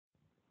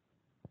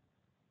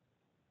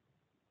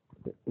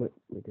Wait,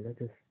 did I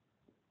just...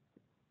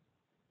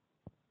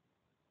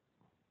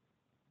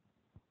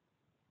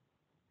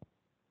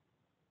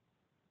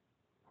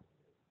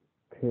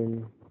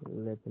 10,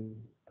 11,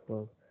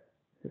 12. Is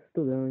it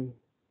still going?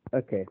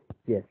 Okay,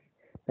 yes.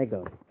 Thank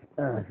God.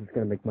 This is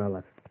gonna make my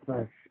life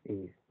such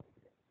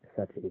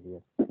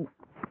easier.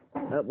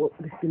 Well,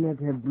 this gonna have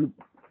to have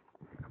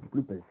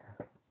bloopers.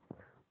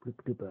 Bloop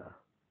blooper.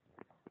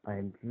 I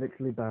am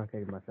literally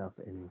barricading myself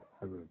in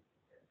a room.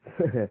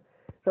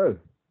 So,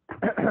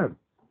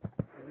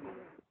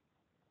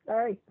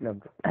 sorry.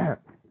 No.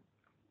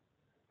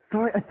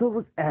 Sorry, I thought it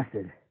was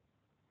acid.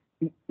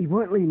 He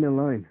won't leave me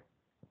alone.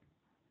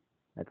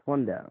 That's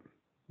one down.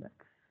 That's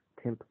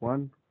temp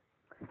 1.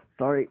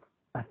 Sorry,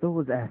 I thought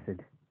it was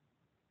acid.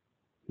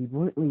 He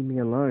won't leave me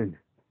alone.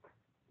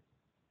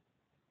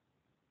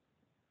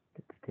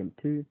 That's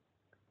temp 2.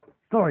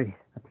 Sorry,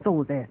 I thought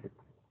it was acid.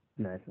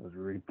 No, that was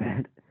really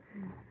bad.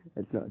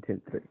 That's not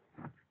temp 3.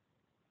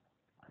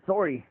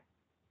 Sorry.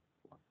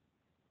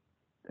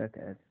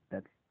 Okay,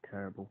 that's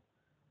terrible.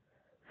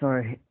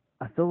 Sorry,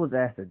 I thought it was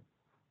acid.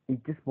 He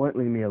just won't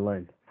leave me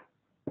alone.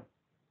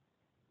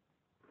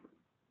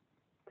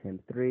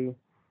 Temp 3.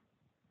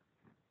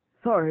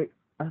 Sorry,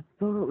 I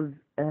thought it was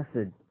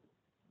acid.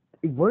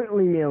 He won't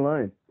leave me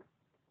alone.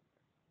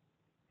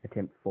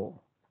 Attempt 4.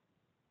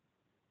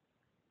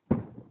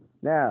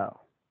 Now,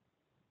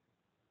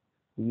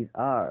 these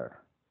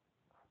are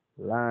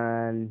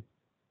line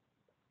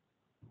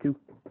 2.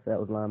 So that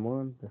was line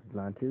 1. This is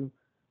line 2.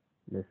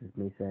 This is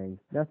me saying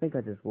nothing. I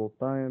just walked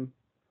by him.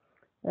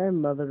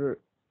 And mother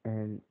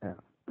and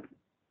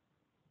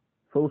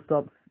full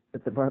stops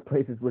at the right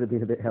places would have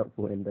been a bit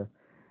helpful in the...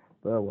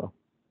 But oh well.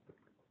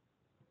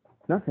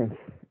 Nothing.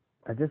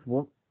 I just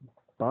walked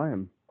by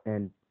him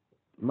and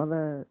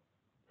mother...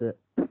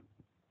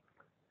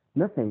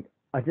 Nothing.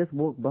 I just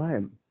walked by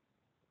him.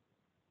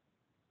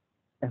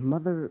 And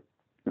mother...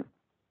 God.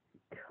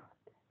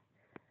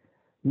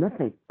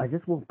 Nothing. I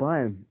just walked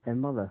by him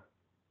and mother.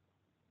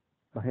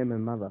 By him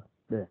and mother.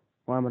 There.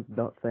 Why am I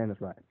not saying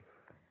this right?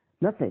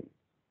 Nothing.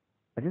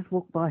 I just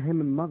walked by him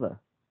and mother.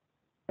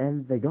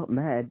 And they got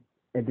mad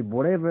and did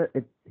whatever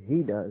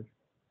he does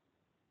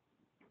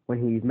when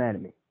he's mad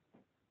at me.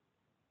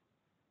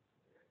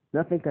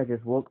 Nothing. I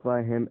just walked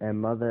by him and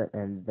mother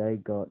and they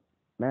got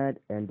mad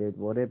and did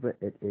whatever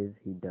it is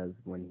he does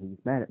when he's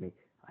mad at me.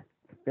 I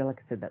feel like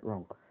I said that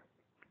wrong.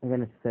 I'm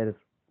going to say this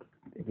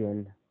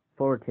again.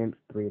 4 attempts,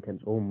 3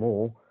 attempts or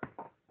more.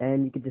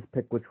 And you can just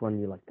pick which one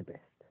you like the best.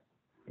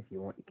 If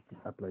you want, you can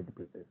just upload the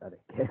bloopers. I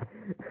don't care.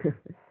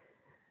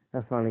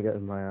 I finally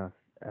got my ass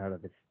out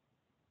of this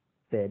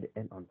bed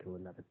and onto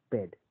another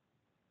bed.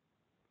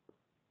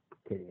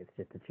 Kidding, it's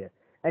just a chair.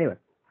 Anyway.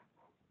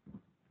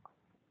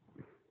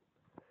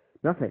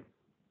 Nothing.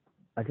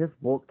 I just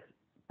walked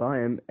by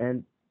him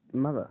and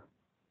mother.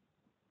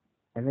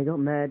 And they got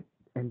mad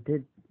and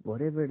did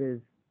whatever it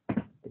is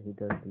that he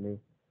does to me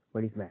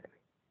when he's mad at me.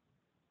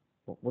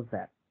 What was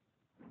that?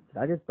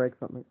 Did I just break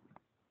something?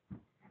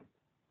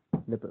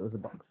 Nope, it was a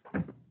box.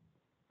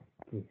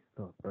 Jeez,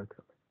 thought I broke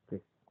something.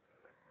 Please.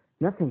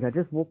 Nothing. I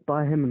just walked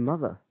by him and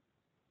mother.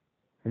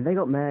 And they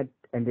got mad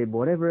and did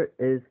whatever it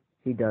is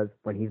he does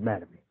when he's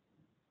mad at me.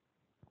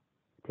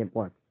 Attempt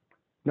 1.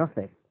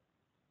 Nothing.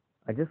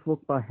 I just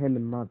walked by him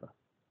and mother.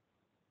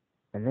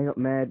 And they got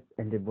mad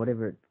and did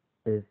whatever it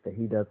is that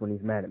he does when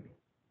he's mad at me.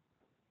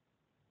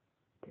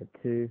 Attempt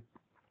 2.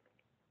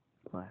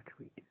 Why should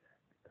we do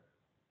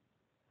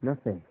that?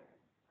 Nothing.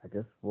 I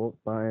just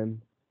walked by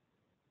him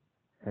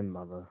and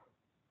mother.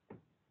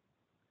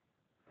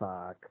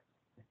 Fuck.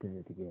 I did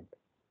it again.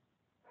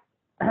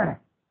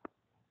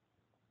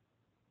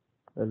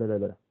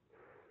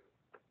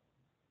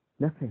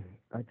 Nothing.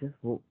 I just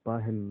walked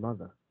by him and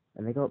mother.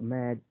 And they got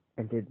mad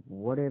and did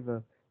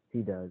whatever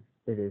he does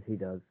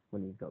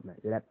when he's got mad.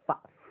 That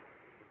fuck.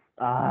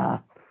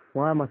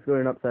 Why am I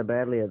screwing up so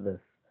badly at this?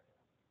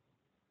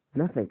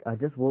 Nothing. I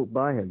just walked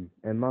by him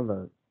and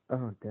mother.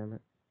 Oh, damn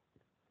it.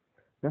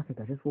 Nothing.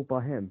 I just walked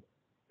by him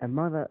and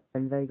mother,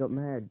 and they got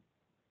mad.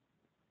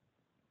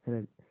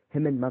 Him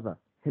and mother.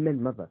 Him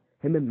and mother.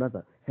 Him and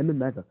mother. Him and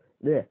mother.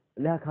 There.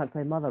 Now I can't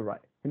say mother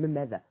right. Him and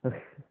mother.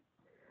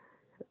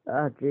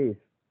 Jeez.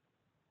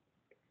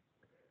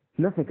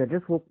 Nothing. I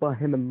just walked by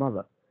him and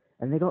mother.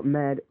 And they got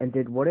mad and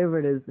did whatever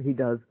it is he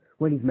does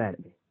when he's mad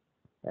at me.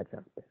 That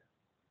sounds better.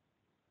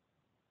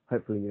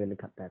 Hopefully you're going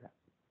to cut that out.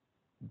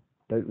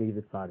 Don't leave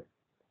this part in.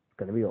 It's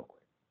going to be awkward.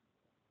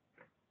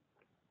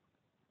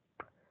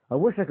 I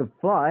wish I could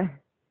fly.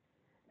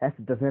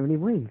 Acid doesn't have any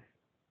wings.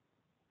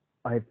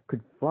 I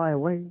could fly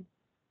away.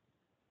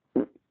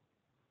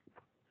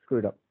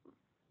 Screwed up.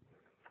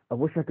 I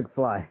wish I could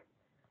fly.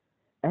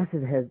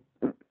 Acid has...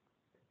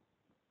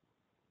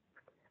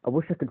 I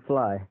wish I could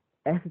fly.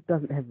 Acid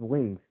doesn't have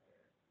wings.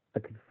 I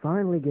could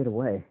finally get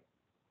away.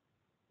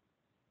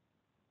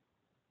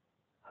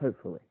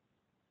 Hopefully.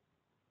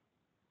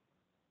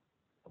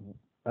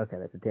 Okay,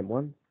 that's attempt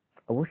 1.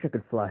 I wish I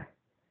could fly.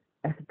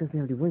 Acid doesn't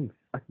have any wings.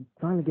 I can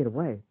finally get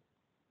away.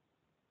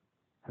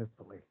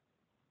 Hopefully.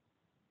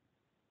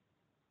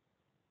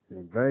 And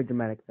then very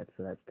dramatic. That's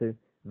 2.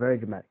 Very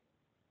dramatic.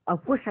 I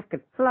wish I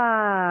could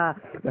fly.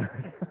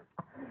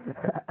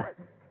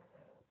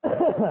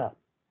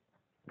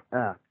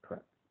 Ah,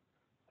 crap.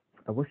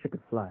 I wish I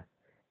could fly.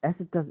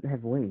 Acid doesn't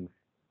have wings.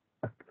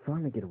 I could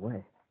finally get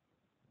away.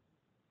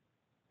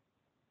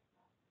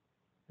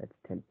 That's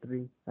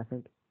 10-3, I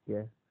think.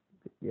 Yeah.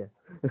 Yeah.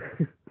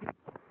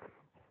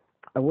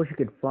 I wish I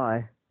could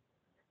fly.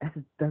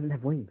 Acid doesn't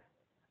have wings.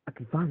 I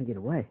could finally get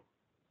away.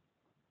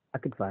 I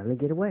could finally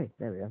get away.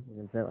 There we go. We're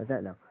going to say it like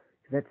that now.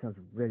 Because that sounds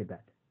really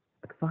bad.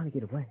 I could finally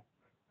get away.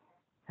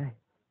 Hey.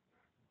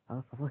 I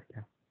lost my voice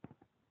now.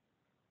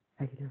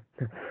 How you doing?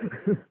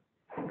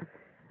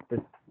 The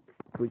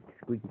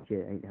squeaky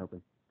chair ain't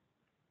helping.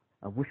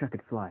 I wish I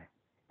could fly.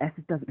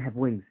 Acid doesn't have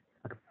wings.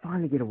 I could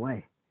finally get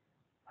away.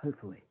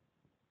 Hopefully.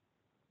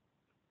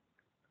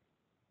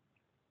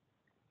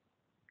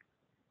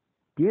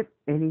 Do you have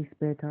any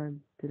spare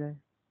time today?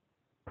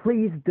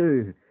 Please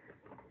do.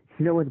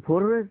 You know where the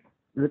portal is?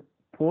 The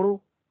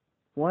portal?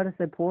 Why did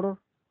I say portal?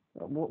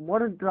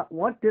 What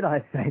did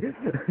I say?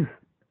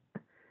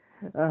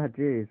 Oh,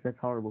 jeez, that's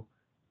horrible.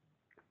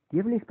 Do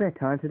you have any spare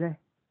time today?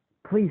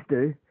 Please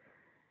do.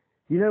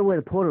 You know where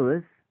the portal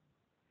is,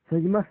 so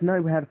you must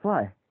know how to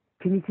fly.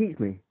 Can you teach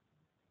me?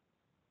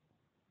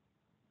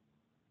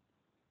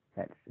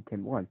 That's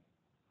attempt 1.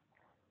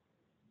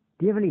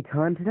 Do you have any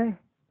time today?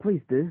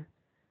 Please do.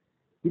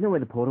 You know where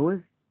the portal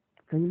is,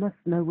 so you must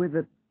know where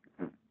the...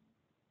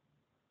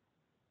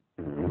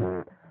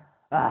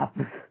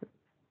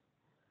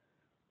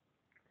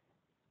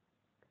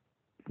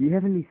 Do you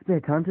have any spare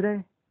time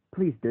today?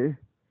 Please do.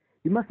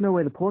 You must know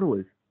where the portal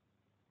is,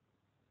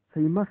 so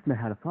you must know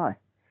how to fly.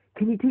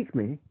 Can you teach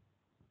me?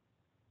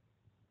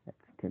 That's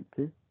attempt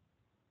 2. Do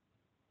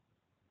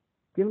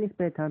you have any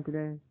spare time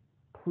today?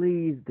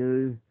 Please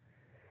do.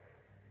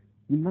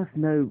 You must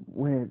know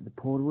where the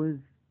portal is,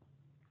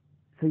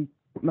 so you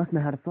must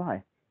know how to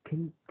fly.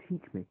 Can you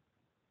teach me?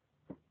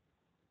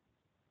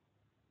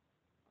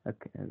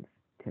 Okay, and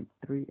attempt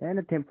 3 and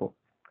attempt 4.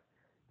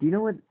 Do you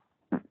know what...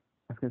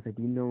 I was going to say,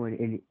 do you know what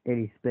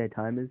any spare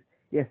time is?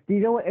 Yes, do you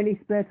know what any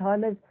spare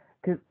time is?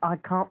 Because I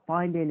can't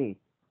find any.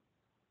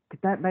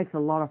 Because that makes a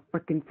lot of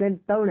freaking sense,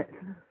 don't it?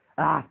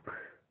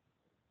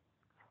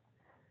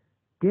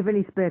 Do you have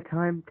any spare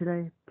time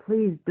today?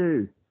 Please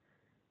do.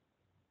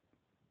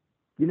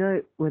 You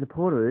know where the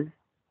portal is,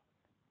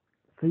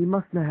 so you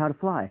must know how to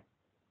fly.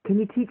 Can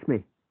you teach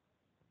me?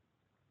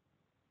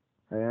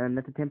 And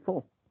that's attempt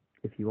 4.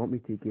 If you want me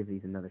to give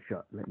these another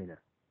shot, let me know.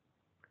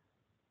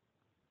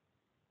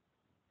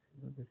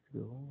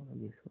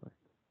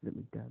 Let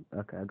me down.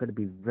 Okay, I've got to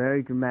be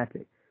very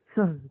dramatic.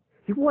 So,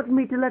 you want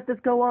me to let this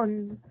go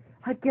on?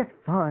 I guess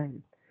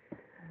fine.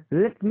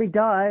 Let me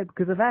die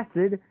because of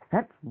acid.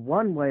 That's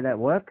one way that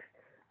works.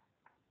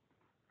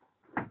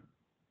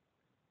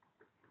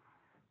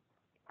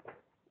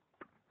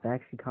 That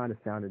actually kind of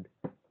sounded,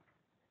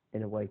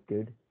 in a way,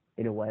 good.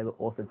 In a way, but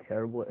also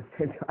terrible at the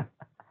same time.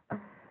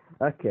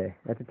 Okay,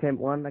 that's attempt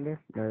 1, I guess?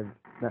 No,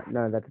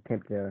 that's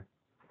attempt 0.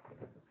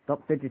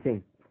 Stop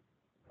fidgeting.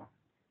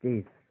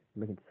 Jeez,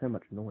 making so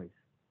much noise.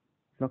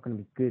 It's not going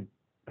to be good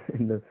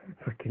in the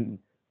freaking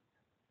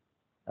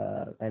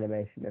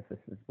animation if this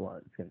is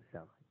what it's going to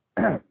sound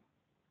like.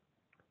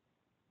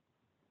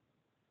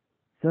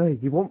 So,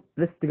 you want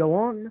this to go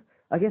on?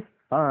 I guess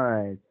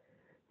fine.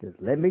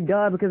 Just let me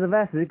die because of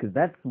acid, because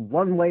that's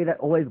one way that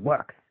always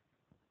works.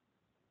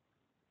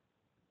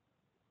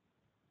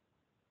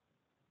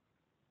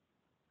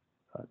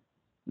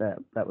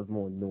 That was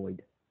more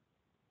annoyed.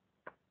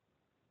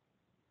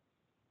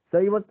 So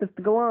you want this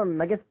to go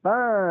on? I guess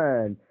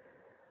fine.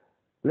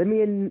 Let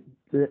me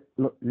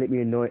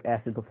annoy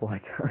acid before I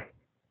die.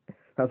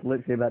 I was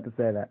literally about to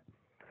say that.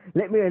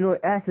 Let me annoy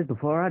acid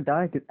before I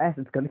die, because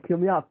acid's gonna kill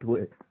me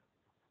afterwards.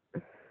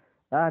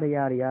 Yada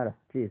yada yada.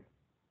 Jeez.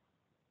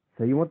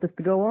 So you want this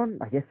to go on?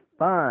 I guess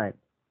fine.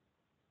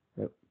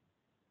 Nope.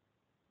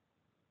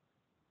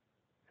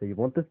 So you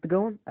want this to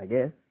go on? I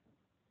guess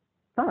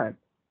fine.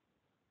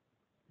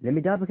 Let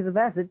me die because of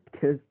acid,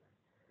 because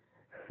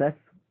that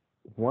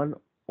one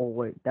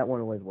always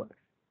works.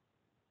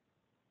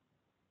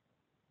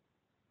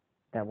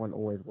 That one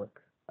always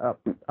works.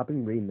 I've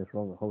been reading this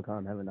wrong the whole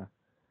time, haven't I?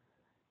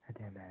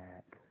 Damn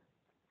it.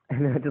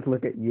 And then I just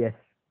look at yes.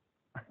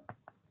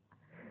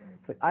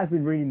 It's like, I've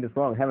been reading this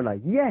wrong, haven't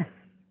I? Yes!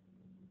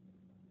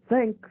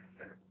 Thanks!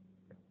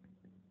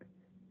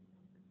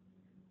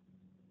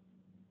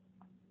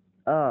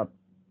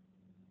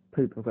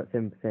 Poop, I've got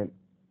 7%.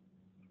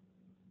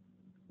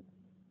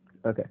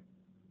 Okay.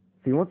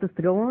 So you want this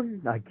to go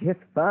on? I guess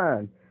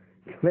fine.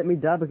 Let me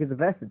die because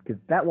of acid, because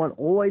that one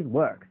always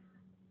works.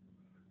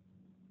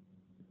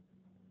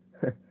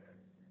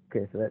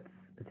 Okay, so that's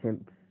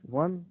attempt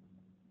 1.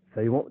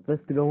 So you want this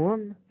to go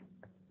on?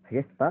 I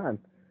guess fine.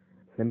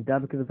 Let me die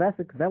because of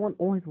acid, because that one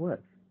always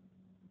works.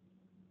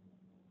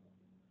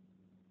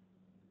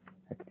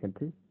 That's attempt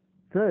 2.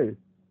 So,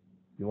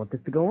 you want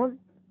this to go on?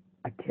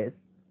 I guess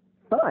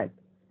fine.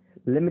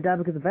 Let me die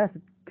because of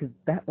acid, because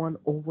that one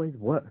always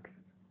works.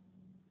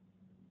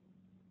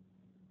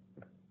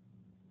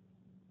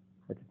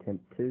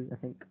 Attempt 2, I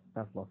think.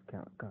 I've lost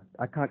count. God,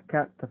 I can't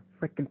count to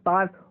freaking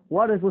 5.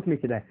 What is with me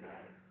today?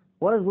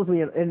 What is with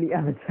me in the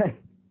other day?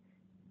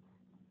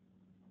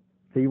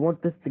 So you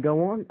want this to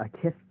go on? I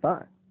guess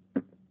fine.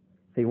 So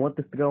you want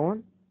this to go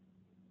on?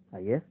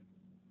 I guess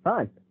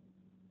fine.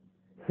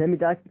 Send me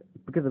die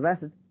because of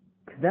acid.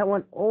 Because that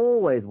one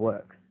always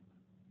works.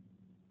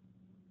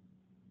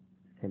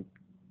 Attempt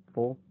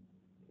 4.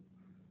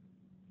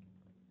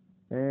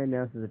 And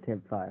now this is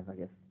attempt 5, I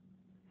guess.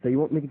 So you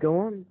want me to go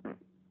on?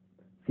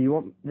 So you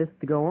want this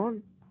to go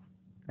on?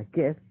 I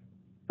guess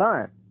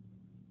fine.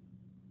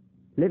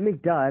 Let me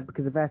die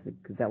because of acid.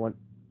 Because that one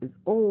is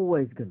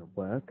always going to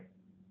work.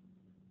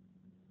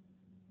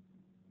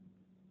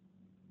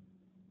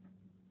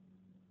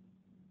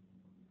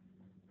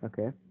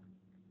 Okay.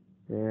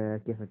 Yeah, I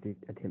guess I do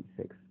attempt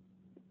 6.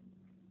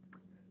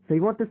 So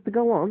you want this to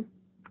go on?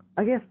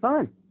 I guess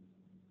fine.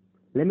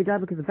 Let me die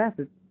because of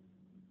acid.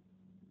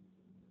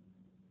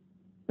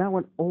 That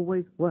one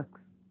always works.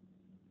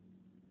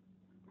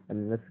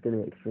 And this is going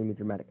to get extremely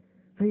dramatic.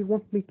 So you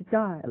want me to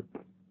die?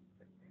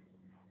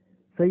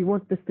 So you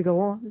want this to go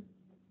on?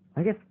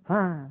 I guess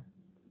fine.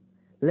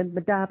 Let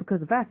me die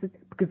because of acid,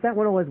 because that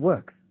one always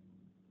works.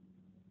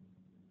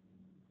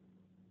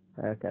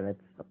 Okay,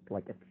 that's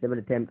like a 7th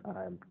attempt.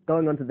 I'm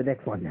going on to the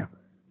next one now.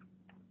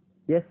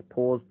 Yes,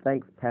 pause,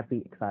 thanks,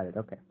 happy, excited.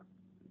 Okay.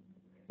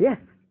 Yes!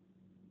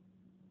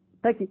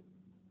 Thank you.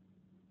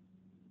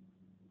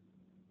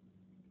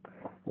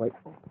 Wait.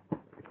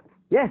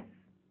 Yes!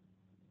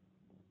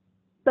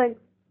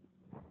 Thanks.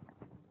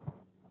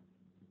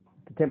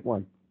 Attempt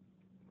 1.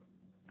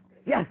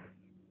 Yes!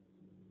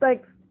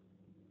 Thanks.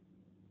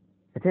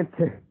 Attempt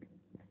 2.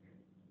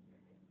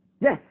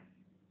 Yes!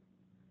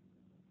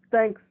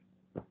 Thanks.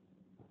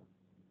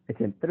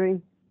 Attempt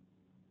 3.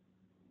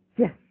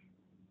 Yes!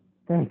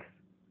 Thanks.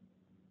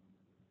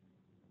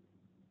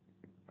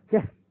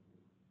 Yes!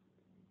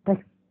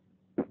 Thanks.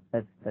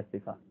 That's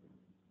too far.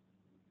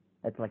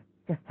 That's like,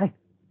 yes, hey!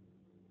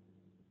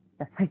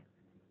 Yes, hey!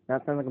 Now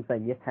it sounds like I'm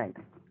saying, yes, Hank.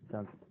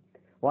 Sounds,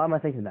 why am I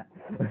thinking that?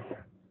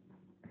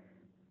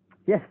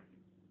 Yes!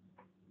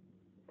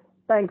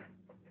 Thanks!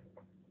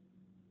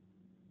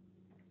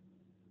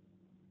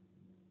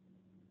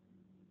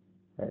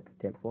 That's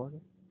attempt 4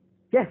 again.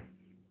 Yes!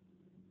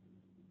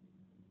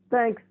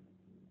 Thanks!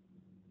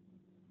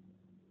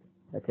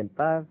 Attempt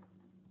 5.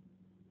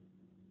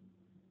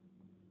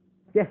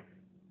 Yes!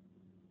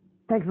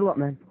 Thanks a lot,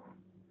 man.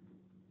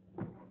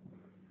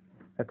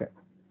 Okay.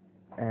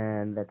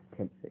 And that's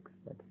attempt 6.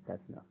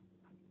 That's enough.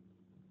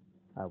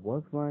 I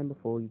was flying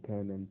before you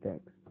came in,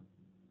 thanks.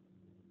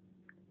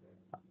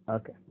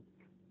 Okay.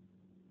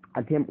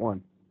 Attempt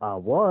 1. I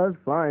was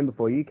flying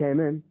before you came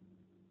in,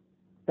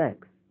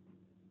 thanks.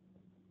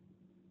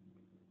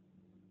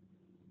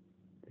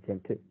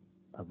 Attempt 2.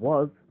 I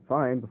was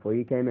flying before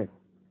you came in,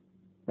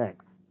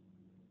 thanks.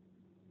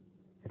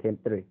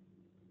 Attempt 3.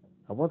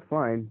 I was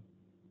flying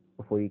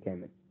before you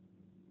came in,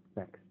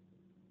 thanks.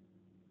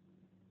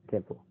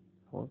 Attempt 4.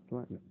 I was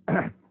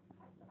flying.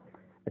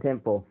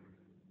 Attempt 4.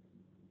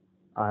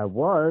 I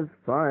was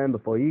flying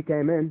before you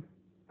came in,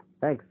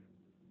 thanks.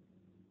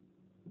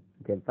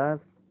 Attempt 5.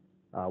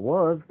 I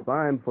was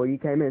flying before you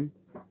came in,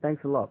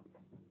 thanks a lot.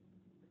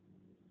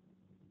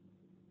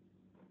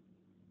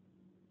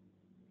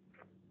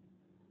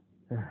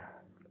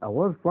 I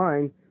was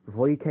flying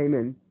before you came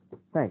in,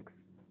 thanks.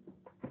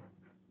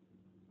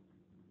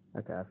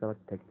 Okay, I feel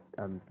like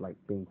I'm like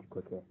being too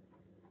quick here.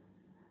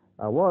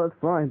 I was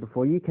flying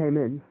before you came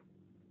in,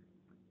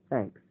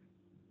 thanks.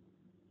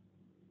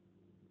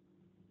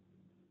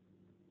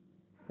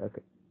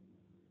 Okay.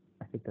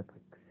 I think that's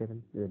like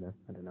 7. No,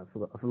 I don't know.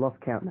 I've lost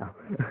count now.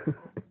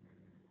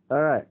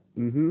 Alright.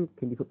 Can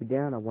you put me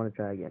down? I want to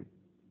try again.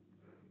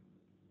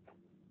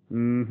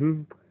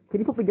 Can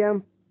you put me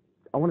down?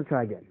 I want to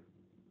try again.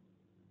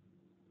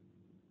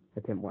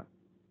 Attempt 1.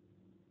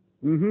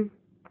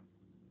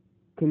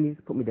 Can you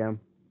just put me down?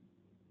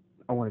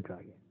 I want to try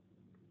again.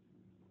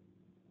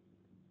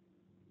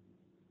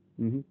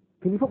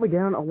 Can you put me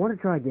down? I want to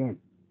try again.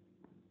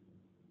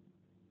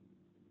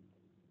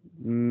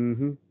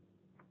 Can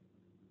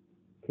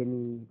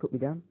you put me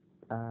down?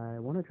 I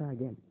want to try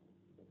again.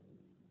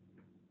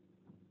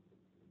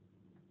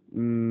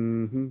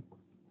 Can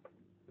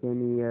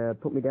you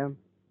put me down?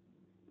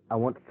 I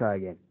want to try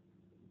again.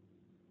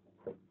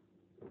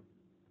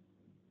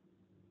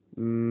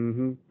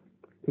 Can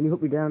you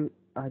put me down?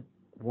 I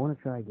want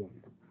to try again.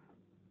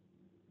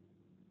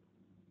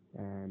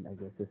 And I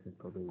guess this is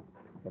probably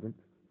 7th.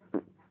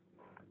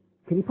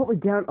 Can you put me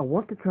down? I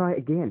want to try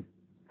again.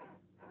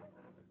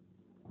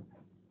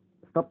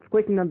 Stop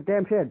squeaking on the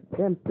damn chair.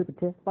 Damn stupid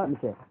chair. Fight me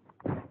chair.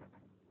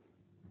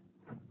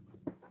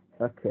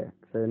 Okay,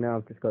 so now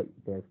I've just got,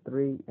 there's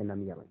 3, and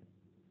I'm yelling.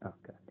 Oh,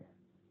 god damn.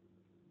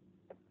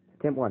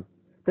 Attempt 1.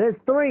 There's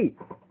 3!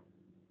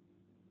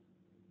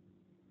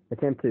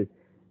 Attempt 2.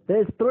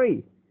 There's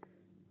 3!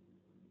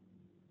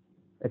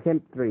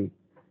 Attempt 3.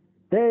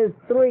 There's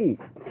 3!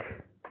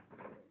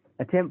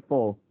 Attempt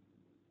 4.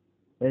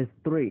 There's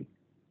 3.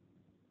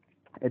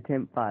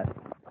 Attempt 5.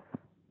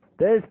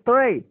 There's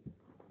 3.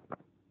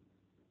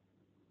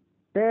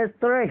 There's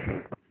 3.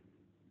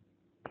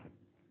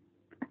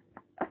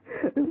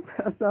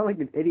 I sound like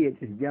an idiot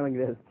just yelling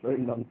there's 3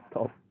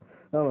 non-stop.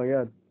 Oh my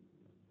god.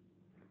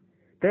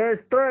 There's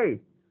 3.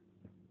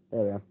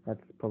 There we are. That's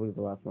probably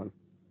the last one.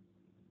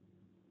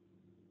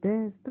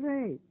 There's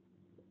 3.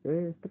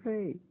 There's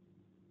 3.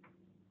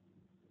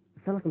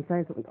 I sound like I'm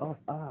saying something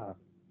off.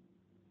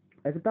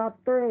 There's about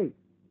 3.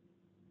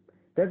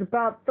 There's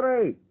about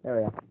 3. There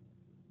we are.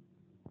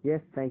 Yes,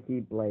 thank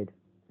you, Blade.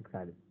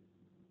 Excited.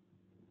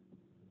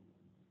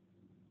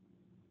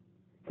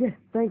 Yes,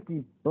 thank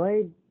you,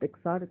 Blade.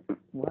 Excited.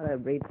 Why did I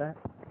read that?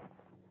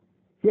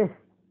 Yes,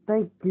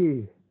 thank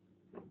you.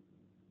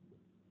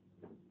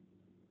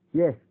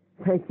 Yes,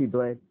 thank you,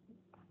 Blade.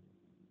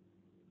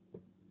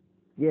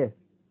 Yes,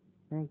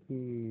 thank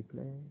you,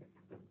 Blade.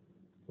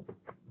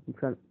 I'm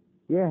trying to...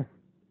 Yes,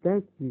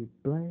 thank you,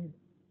 Blade.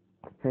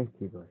 Thank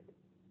you, Blade.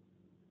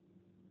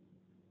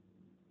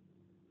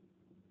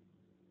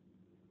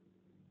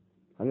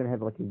 I'm gonna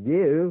have like a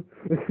you.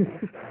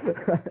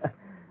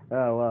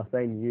 Oh wow,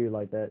 saying you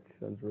like that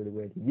sounds really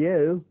weird.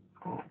 You.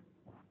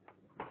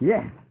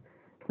 Yes.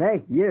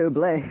 Thank you,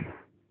 Blade.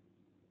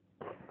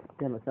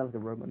 Damn, I sound like a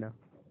robot now.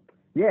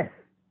 Yes.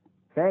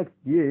 Thank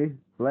you,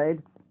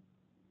 Blade.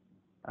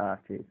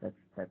 Jeez, that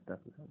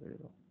doesn't sound very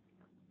well.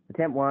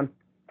 Attempt 1.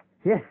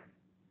 Yes.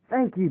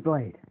 Thank you,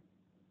 Blade.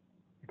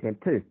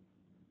 Attempt 2.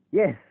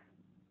 Yes.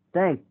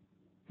 Thank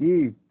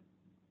you,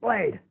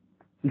 Blade.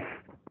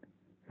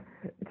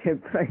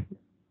 Attempt 3.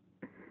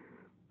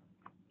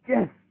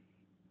 Yes.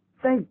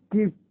 Thank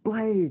you,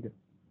 Blade.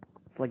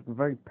 It's like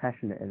very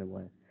passionate in a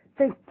way.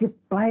 Thank you,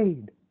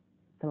 Blade.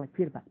 Sound like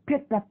Peter Pan.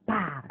 Peter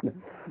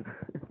Pan.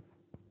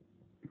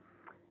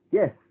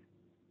 Yes.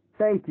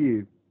 Thank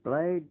you,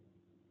 Blade.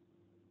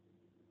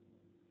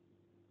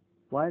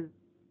 Why?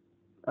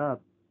 Crap,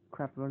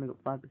 I've only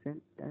got 5%.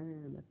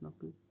 Damn, that's not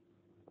good.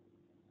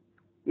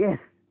 Yes.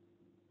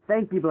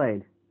 Thank you,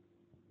 Blade.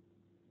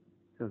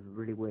 Sounds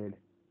really weird.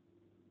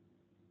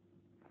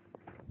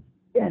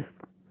 Yes.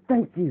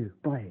 Thank you,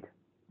 Blade.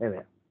 There we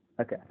are.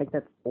 Okay, I think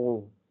that's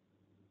all.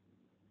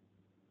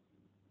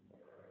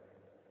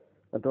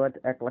 I do have to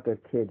act like a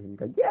kid and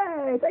go,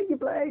 yay, thank you,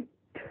 Blade.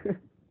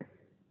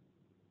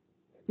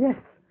 Yes,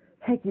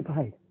 thank you,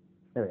 Blade.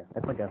 There we are.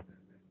 That's like a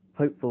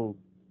hopeful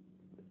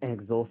and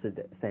exhausted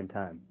at the same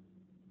time.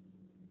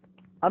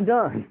 I'm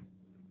done.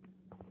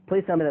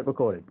 Please tell me that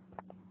recorded.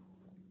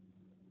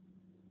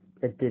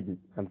 It didn't.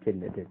 I'm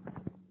kidding, it did.